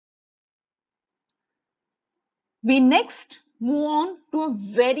We next move on to a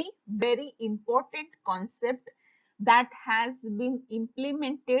very important concept that has been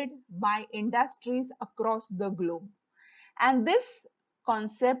implemented by industries across the globe. And this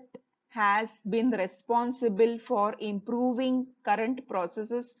concept has been responsible for improving current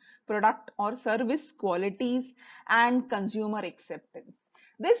processes, product or service qualities, and consumer acceptance.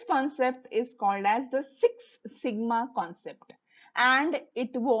 This concept is called as the Six Sigma concept, and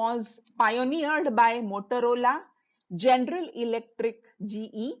it was pioneered by Motorola, General Electric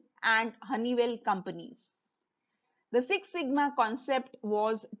GE, and Honeywell companies. The Six Sigma concept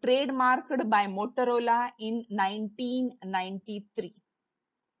was trademarked by Motorola in 1993.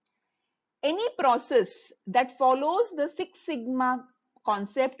 Any process that follows the Six Sigma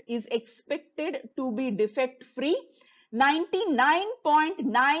concept is expected to be defect free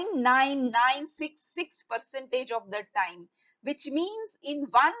 99.99966% of the time, which means in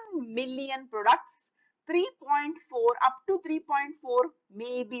 1 million products, 3.4 up to 3.4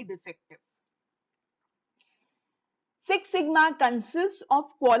 may be defective. Six Sigma consists of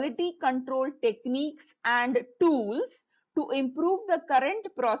quality control techniques and tools to improve the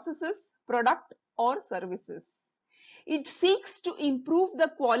current processes, product or services. It seeks to improve the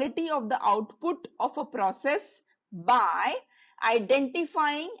quality of the output of a process by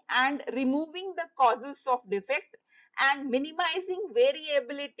identifying and removing the causes of defect and minimizing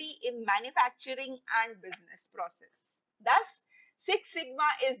variability in manufacturing and business process. Thus, Six Sigma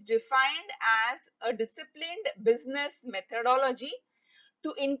is defined as a disciplined business methodology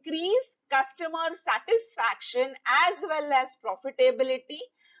to increase customer satisfaction as well as profitability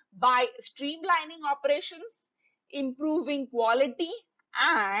by streamlining operations, improving quality,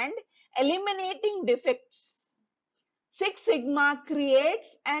 and eliminating defects. Six Sigma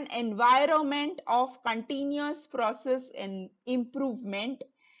creates an environment of continuous process and improvement,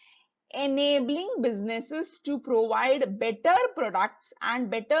 enabling businesses to provide better products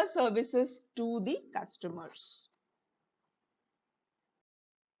and better services to the customers.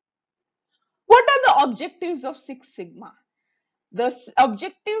 What are the objectives of Six Sigma? The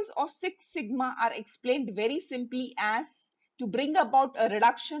objectives of Six Sigma are explained very simply as to bring about a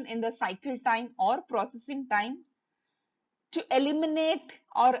reduction in the cycle time or processing time, to eliminate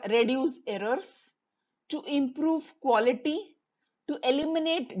or reduce errors, to improve quality, to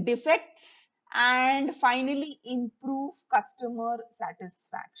eliminate defects, and finally improve customer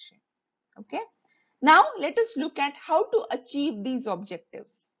satisfaction. Okay. Now let us look at how to achieve these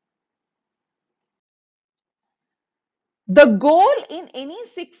objectives. The goal in any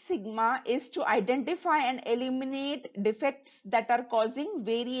Six Sigma is to identify and eliminate defects that are causing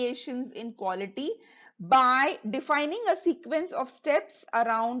variations in quality by defining a sequence of steps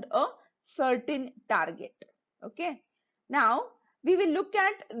around a certain target. Okay. Now we will look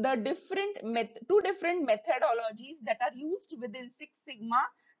at the two different methodologies that are used within Six Sigma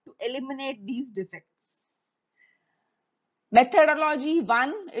to eliminate these defects. Methodology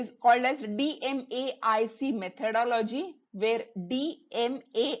 1 is called as DMAIC methodology, where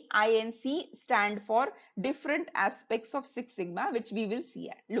DMAINC stand for different aspects of Six Sigma, which we will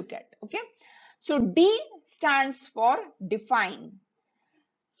look at. Okay. So D stands for define.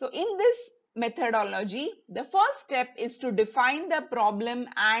 So in this methodology, the first step is to define the problem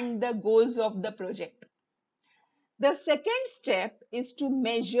and the goals of the project. The second step is to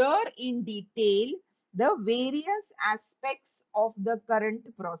measure in detail the various aspects of the current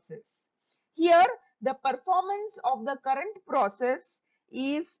process. Here, the performance of the current process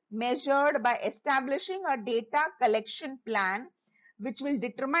is measured by establishing a data collection plan which will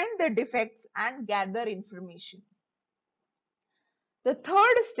determine the defects and gather information. The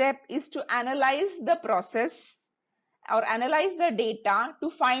third step is to analyze the process or analyze the data to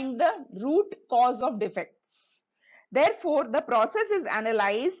find the root cause of defects. Therefore, the process is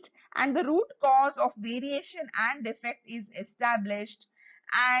analyzed and the root cause of variation and defect is established,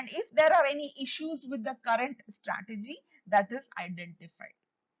 and if there are any issues with the current strategy, that is identified.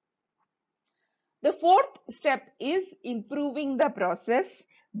 The fourth step is improving the process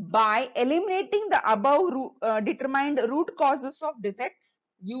by eliminating the above determined root causes of defects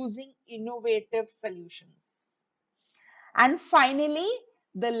using innovative solutions. And finally,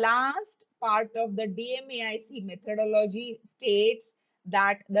 the last part of the DMAIC methodology states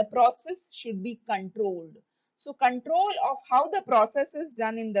that the process should be controlled. So control of how the process is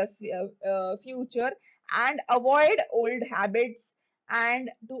done in the future and avoid old habits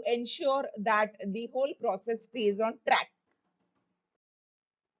and to ensure that the whole process stays on track.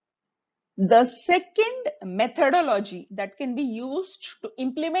 The second methodology that can be used to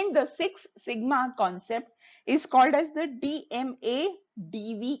implement the Six Sigma concept is called as the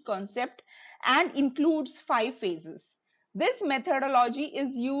DMA-DV concept and includes 5 phases. This methodology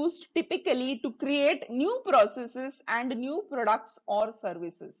is used typically to create new processes and new products or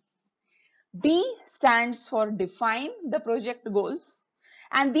services. D stands for define the project goals,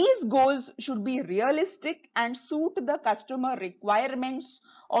 and these goals should be realistic and suit the customer requirements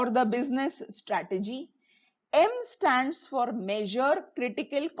or the business strategy. M stands for measure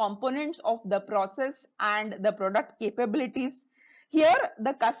critical components of the process and the product capabilities. Here,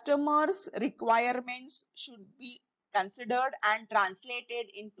 the customer's requirements should be considered and translated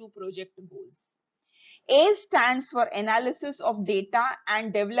into project goals. A stands for analysis of data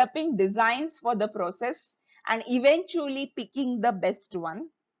and developing designs for the process and eventually picking the best one.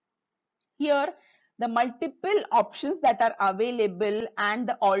 Here, the multiple options that are available and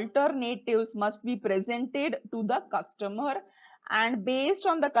the alternatives must be presented to the customer, and based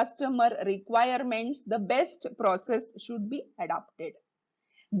on the customer requirements, the best process should be adopted.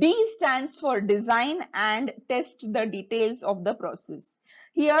 D stands for design and test the details of the process.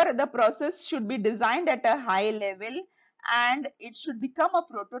 Here, the process should be designed at a high level and it should become a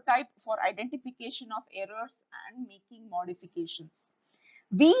prototype for identification of errors and making modifications.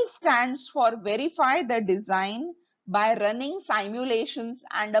 V stands for verify the design by running simulations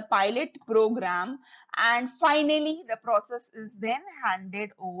and a pilot program, and finally the process is then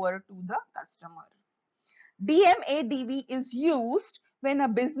handed over to the customer. DMADV is used when a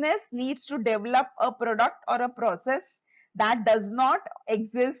business needs to develop a product or a process that does not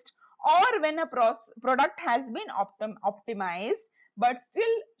exist, or when a product has been optimized but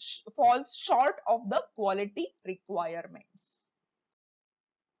still falls short of the quality requirements.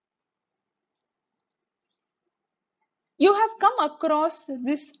 You have come across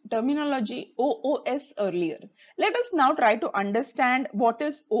this terminology OOS earlier. Let us now try to understand what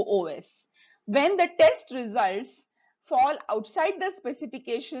is OOS. When the test results fall outside the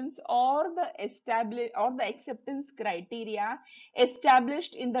specifications or the acceptance criteria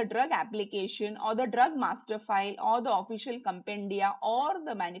established in the drug application or the drug master file or the official compendia or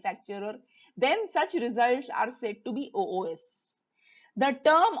the manufacturer, then such results are said to be OOS. The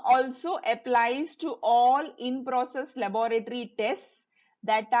term also applies to all in-process laboratory tests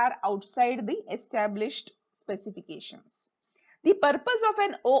that are outside the established specifications. The purpose of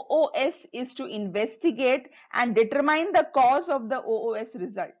an OOS is to investigate and determine the cause of the OOS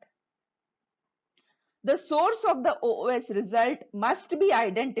result. The source of the OOS result must be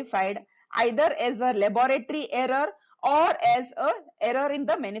identified either as a laboratory error or as an error in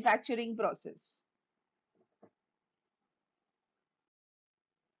the manufacturing process.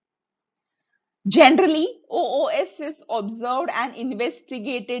 Generally, OOS is observed and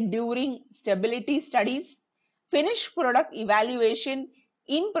investigated during stability studies, finished product evaluation,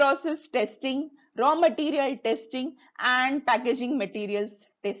 in-process testing, raw material testing, and packaging materials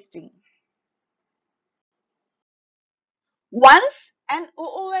testing. Once an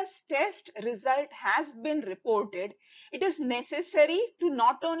OOS test result has been reported, it is necessary to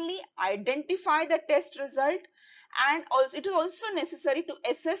not only identify the test result, and also it is also necessary to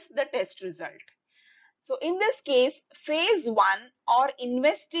assess the test result. So in this case, phase 1 or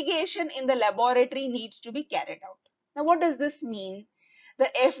investigation in the laboratory needs to be carried out. Now, what does this mean?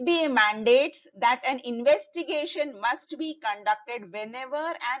 The FDA mandates that an investigation must be conducted whenever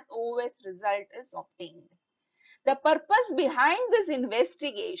an OOS result is obtained. The purpose behind this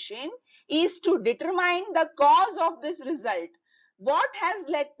investigation is to determine the cause of this result. What has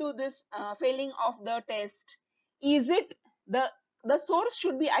led to this failing of the test? Is it the source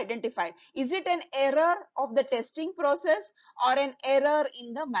should be identified. Is it an error of the testing process or an error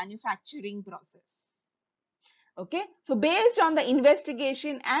in the manufacturing process? Okay, so based on the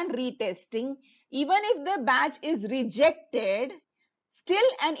investigation and retesting, even if the batch is rejected, still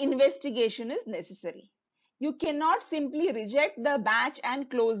an investigation is necessary. You cannot simply reject the batch and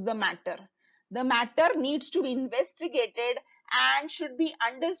close the matter. The matter needs to be investigated and should be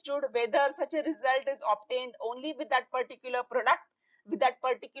understood whether such a result is obtained only with that particular product, with that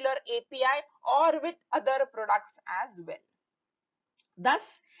particular API, or with other products as well.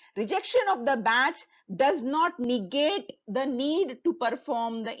 Thus, rejection of the batch does not negate the need to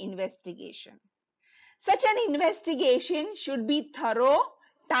perform the investigation. Such an investigation should be thorough,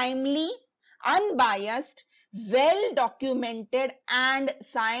 timely, unbiased, well documented, and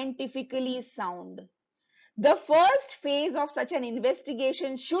scientifically sound. The first phase of such an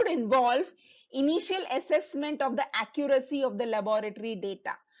investigation should involve initial assessment of the accuracy of the laboratory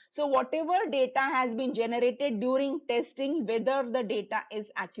data. So whatever data has been generated during testing, whether the data is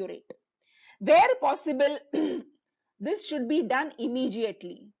accurate. Where possible, this should be done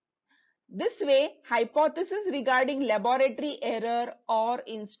immediately. This way, hypothesis regarding laboratory error or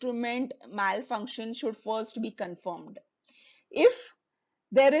instrument malfunction should first be confirmed. If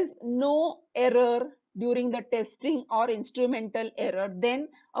there is no error during the testing or instrumental error, then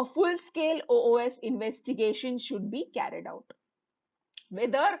a full-scale OOS investigation should be carried out.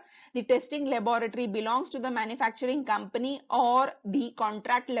 Whether the testing laboratory belongs to the manufacturing company or the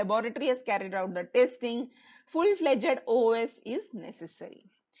contract laboratory has carried out the testing, full-fledged OOS is necessary.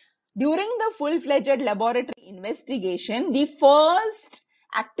 During the full-fledged laboratory investigation, the first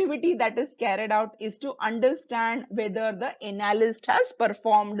activity that is carried out is to understand whether the analyst has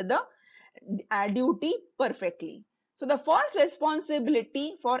performed the duty perfectly. So the first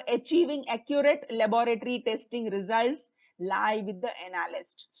responsibility for achieving accurate laboratory testing results lie with the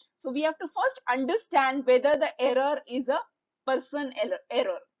analyst. So we have to first understand whether the error is a person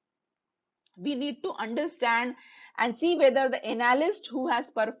error. We need to understand and see whether the analyst who has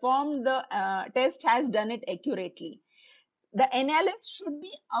performed the test has done it accurately. The analyst should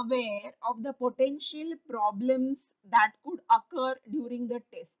be aware of the potential problems that could occur during the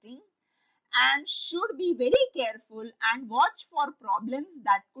testing and should be very careful and watch for problems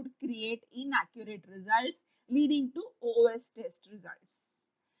that could create inaccurate results leading to OOS test results.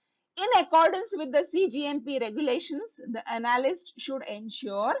 In accordance with the CGMP regulations, the analyst should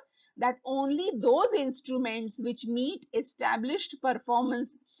ensure that only those instruments which meet established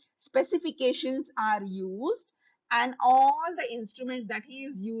performance specifications are used and all the instruments that he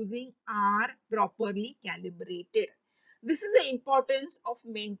is using are properly calibrated. This is the importance of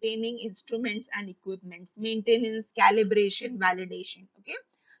maintaining instruments and equipments, maintenance, calibration, validation. Okay,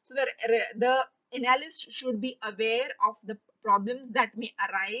 so the analyst should be aware of the problems that may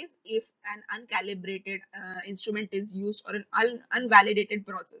arise if an uncalibrated instrument is used or an unvalidated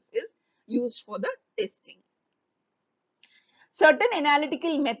process is used for the testing. Certain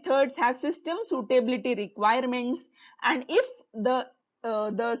analytical methods have system suitability requirements, and if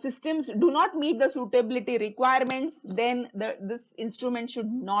the systems do not meet the suitability requirements, then this instrument should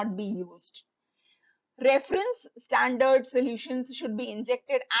not be used. Reference standard solutions should be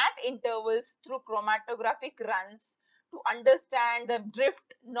injected at intervals through chromatographic runs to understand the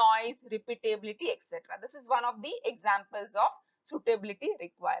drift, noise, repeatability, etc. This is one of the examples of suitability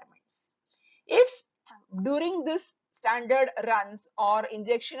requirements. If during this standard runs or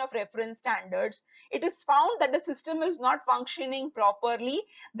injection of reference standards, it is found that the system is not functioning properly,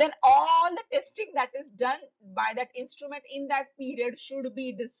 then all the testing that is done by that instrument in that period should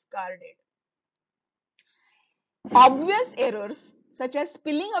be discarded. Obvious errors such as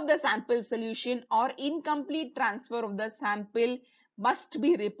spilling of the sample solution or incomplete transfer of the sample must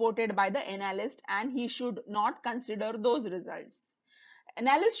be reported by the analyst, and he should not consider those results.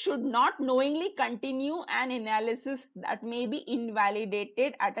 Analyst should not knowingly continue an analysis that may be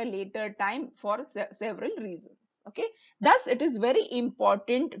invalidated at a later time for several reasons. Okay, thus it is very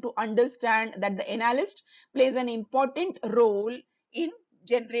important to understand that the analyst plays an important role in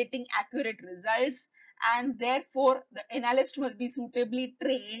generating accurate results, and therefore the analyst must be suitably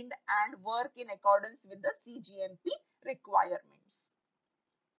trained and work in accordance with the CGMP requirements.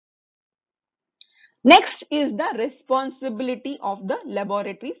 Next is the responsibility of the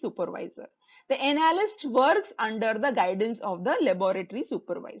laboratory supervisor. The analyst works under the guidance of the laboratory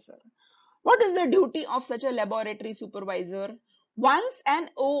supervisor. What is the duty of such a laboratory supervisor? Once an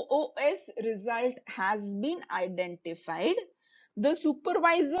OOS result has been identified, the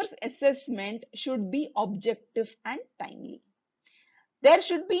supervisor's assessment should be objective and timely. There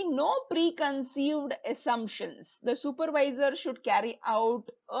should be no preconceived assumptions. The supervisor should carry out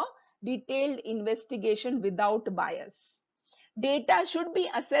a detailed investigation without bias. Data should be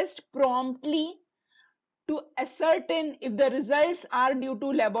assessed promptly to ascertain if the results are due to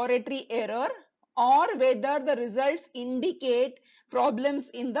laboratory error or whether the results indicate problems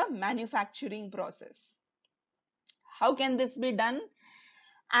in the manufacturing process. How can this be done?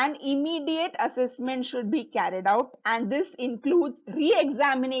 An immediate assessment should be carried out, and this includes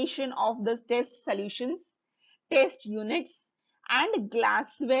re-examination of the test solutions, test units, and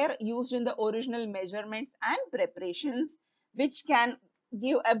glassware used in the original measurements and preparations, which can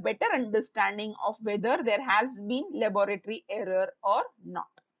give a better understanding of whether there has been laboratory error or not.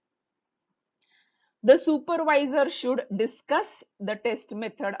 The supervisor should discuss the test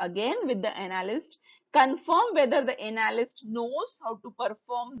method again with the analyst, confirm whether the analyst knows how to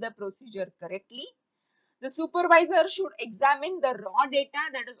perform the procedure correctly. The supervisor should examine the raw data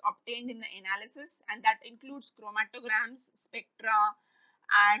that is obtained in the analysis, and that includes chromatograms, spectra,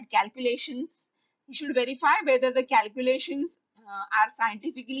 and calculations. He should verify whether the calculations are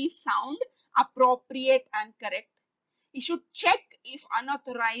scientifically sound appropriate and correct. He should check if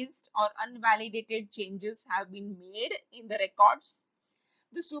unauthorized or unvalidated changes have been made in the records.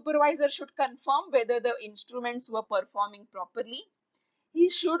 The supervisor should confirm whether the instruments were performing properly. He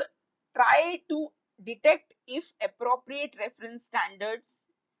should try to detect if appropriate reference standards,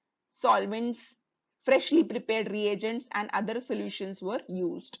 solvents, freshly prepared reagents and other solutions were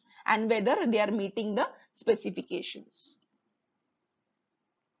used and whether they are meeting the specifications.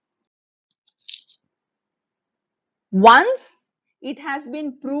 Once it has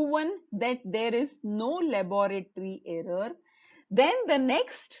been proven that there is no laboratory error, then the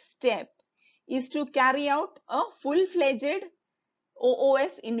next step is to carry out a full-fledged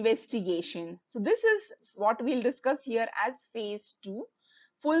OOS investigation. So this is what we'll discuss here as phase 2,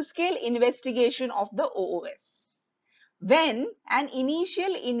 full-scale investigation of the OOS. When an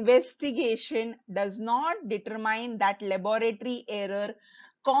initial investigation does not determine that laboratory error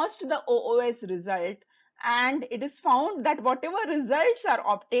caused the OOS result and it is found that whatever results are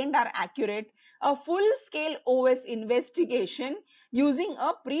obtained are accurate, a full-scale OOS investigation using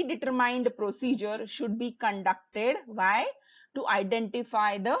a predetermined procedure should be conducted. Why? To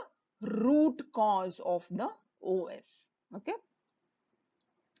identify the root cause of the OOS. Okay.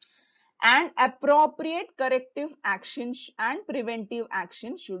 And appropriate corrective action and preventive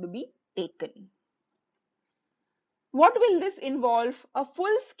action should be taken. What will this involve? A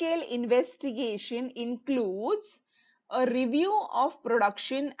full-scale investigation includes a review of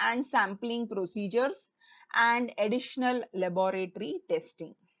production and sampling procedures and additional laboratory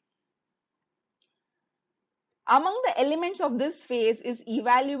testing. Among the elements of this phase is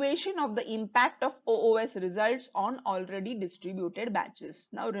evaluation of the impact of OOS results on already distributed batches.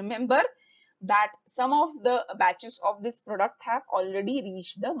 Now remember that some of the batches of this product have already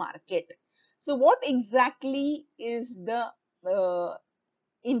reached the market. So what exactly is the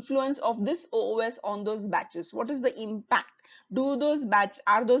influence of this OOS on those batches? What is the impact?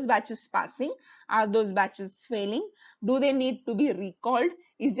 Are those batches passing? Are those batches failing? Do they need to be recalled?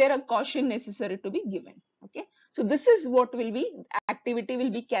 Is there a caution necessary to be given? Okay, so this is what will be activity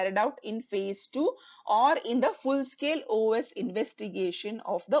will be carried out in phase 2 or in the full scale OOS investigation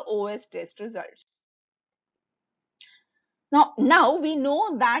of the OOS test results. Now we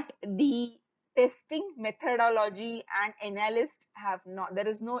know that the testing methodology and analyst have not, there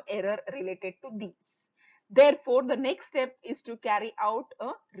is no error related to these. Therefore, the next step is to carry out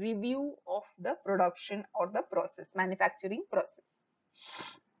a review of the production or the process, manufacturing process.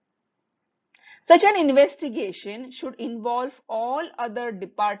 Such an investigation should involve all other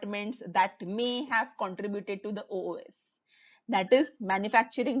departments that may have contributed to the OOS. That is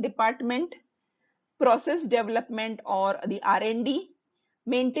manufacturing department, process development or the R&D,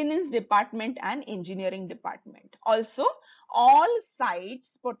 maintenance department and engineering department. Also, all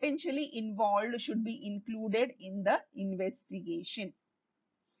sites potentially involved should be included in the investigation.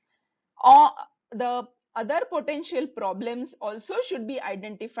 Or the other potential problems also should be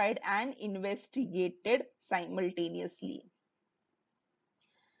identified and investigated simultaneously.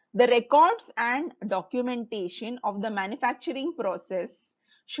 The records and documentation of the manufacturing process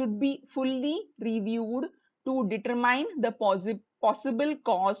should be fully reviewed to determine the possible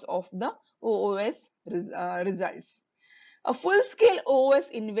cause of the OOS results. A full-scale OOS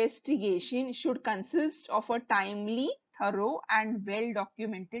investigation should consist of a timely, thorough and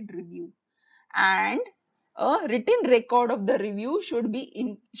well-documented review, and a written record of the review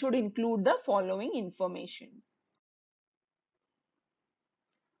should include the following information.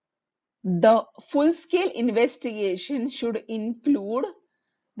 The full-scale investigation should include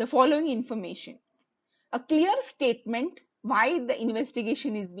the following information: a clear statement why the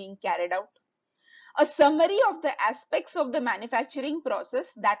investigation is being carried out, a summary of the aspects of the manufacturing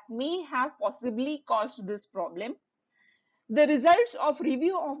process that may have possibly caused this problem, the results of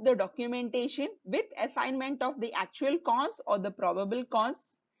review of the documentation with assignment of the actual cause or the probable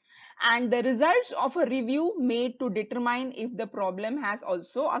cause, and the results of a review made to determine if the problem has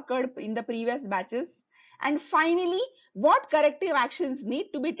also occurred in the previous batches, and finally what corrective actions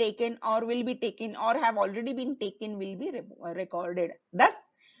need to be taken or will be taken or have already been taken will be recorded. Thus,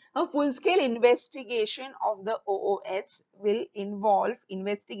 a full-scale investigation of the OOS will involve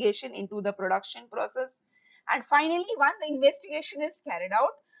investigation into the production process, and finally once the investigation is carried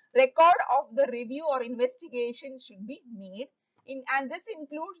out, record of the review or investigation should be made and this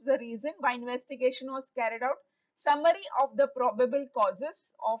includes the reason why investigation was carried out, summary of the probable causes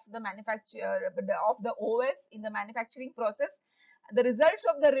of the of the OS in the manufacturing process, the results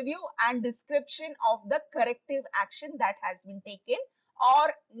of the review and description of the corrective action that has been taken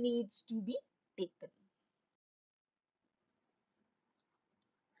or needs to be taken.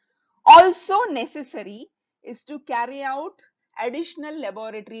 Also necessary is to carry out additional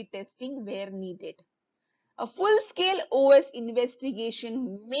laboratory testing where needed. A full-scale OS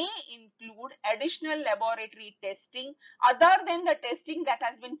investigation may include additional laboratory testing other than the testing that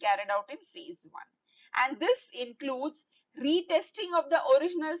has been carried out in phase 1. And this includes retesting of the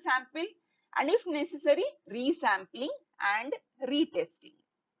original sample and if necessary, resampling and retesting.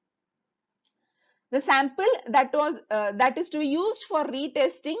 The sample that is to be used for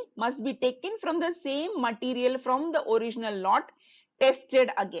retesting must be taken from the same material from the original lot, tested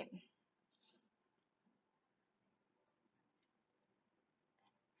again.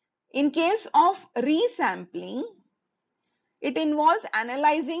 In case of resampling, it involves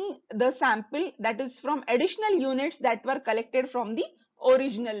analyzing the sample that is from additional units that were collected from the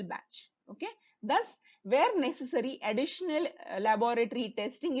original batch. Okay. Thus, where necessary, additional laboratory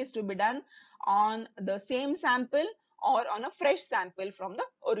testing is to be done on the same sample or on a fresh sample from the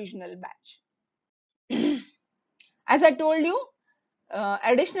original batch. As I told you,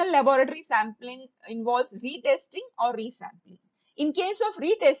 additional laboratory sampling involves retesting or resampling. In case of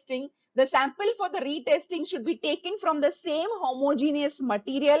retesting, the sample for the retesting should be taken from the same homogeneous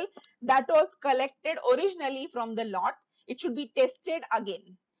material that was collected originally from the lot. It should be tested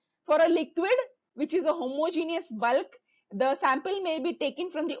again. For a liquid, which is a homogeneous bulk, the sample may be taken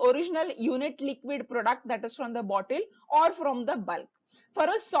from the original unit liquid product, that is from the bottle, or from the bulk. For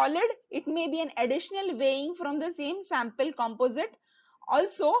a solid, it may be an additional weighing from the same sample composite.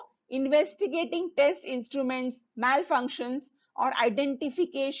 Also, investigating test instruments, malfunctions, or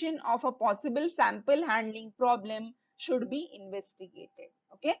identification of a possible sample handling problem should be investigated.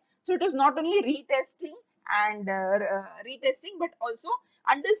 Okay, so it is not only retesting and retesting, but also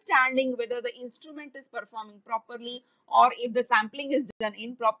understanding whether the instrument is performing properly or if the sampling is done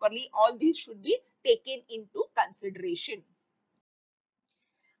improperly. All these should be taken into consideration.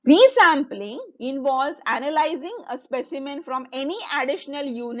 Resampling involves analyzing a specimen from any additional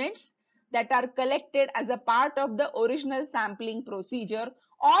units that are collected as a part of the original sampling procedure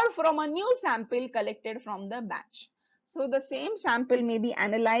or from a new sample collected from the batch. So the same sample may be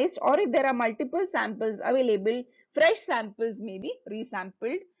analyzed, or if there are multiple samples available, fresh samples may be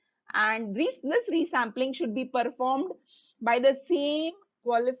resampled, and this resampling should be performed by the same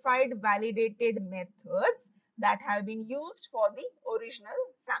qualified validated methods that have been used for the original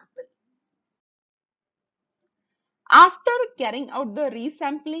sample. After carrying out the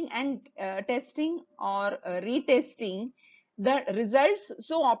resampling and testing or retesting, the results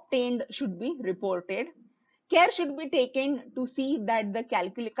so obtained should be reported. Care should be taken to see that the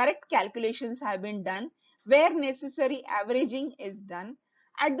correct calculations have been done. Where necessary, averaging is done.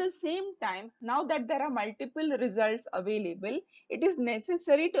 At the same time, now that there are multiple results available, it is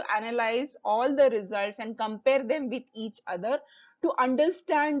necessary to analyze all the results and compare them with each other to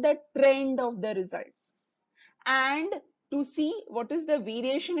understand the trend of the results and to see what is the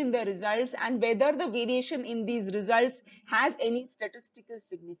variation in the results and whether the variation in these results has any statistical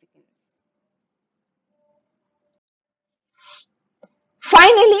significance.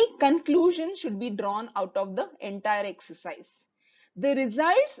 Finally, conclusion should be drawn out of the entire exercise. The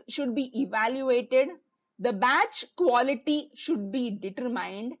results should be evaluated, the batch quality should be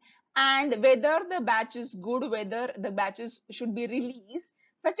determined, and whether the batch is good, whether the batches should be released,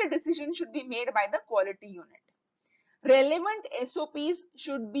 such a decision should be made by the quality unit. Relevant SOPs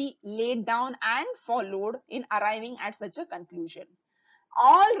should be laid down and followed in arriving at such a conclusion.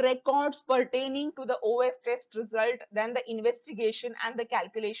 All records pertaining to the OS test result, then the investigation and the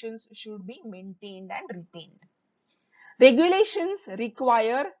calculations should be maintained and retained. Regulations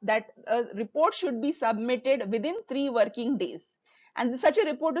require that a report should be submitted within 3 working days, and such a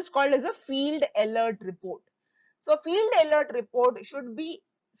report is called as a field alert report. So field alert report should be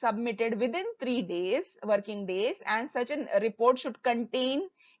submitted within 3 days, working days, and such a report should contain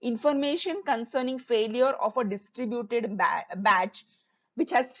information concerning failure of a distributed batch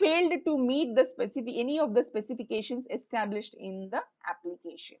which has failed to meet the any of the specifications established in the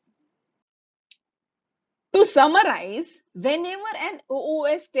application. To summarize, whenever an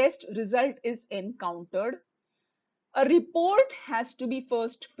OOS test result is encountered, a report has to be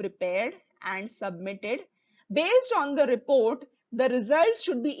first prepared and submitted. Based on the report, the results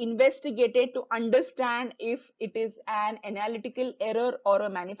should be investigated to understand if it is an analytical error or a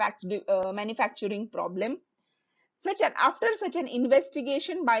manufacturing problem. After such an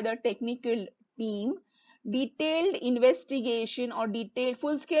investigation by the technical team, detailed investigation or detailed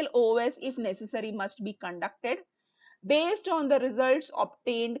full-scale OS, if necessary, must be conducted. Based on the results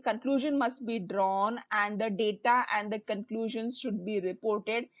obtained, conclusion must be drawn and the data and the conclusions should be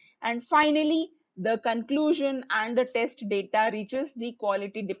reported. And finally, The conclusion and the test data reaches the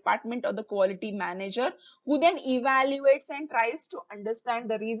quality department or the quality manager, who then evaluates and tries to understand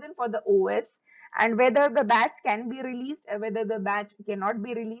the reason for the OS and whether the batch can be released or whether the batch cannot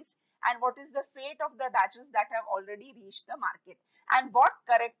be released, and what is the fate of the batches that have already reached the market and what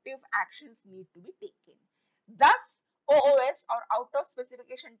corrective actions need to be taken. Thus, OOS or out of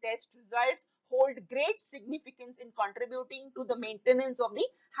specification test results hold great significance in contributing to the maintenance of the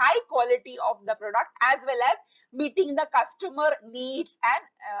high quality of the product as well as meeting the customer needs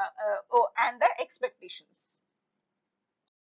and the expectations.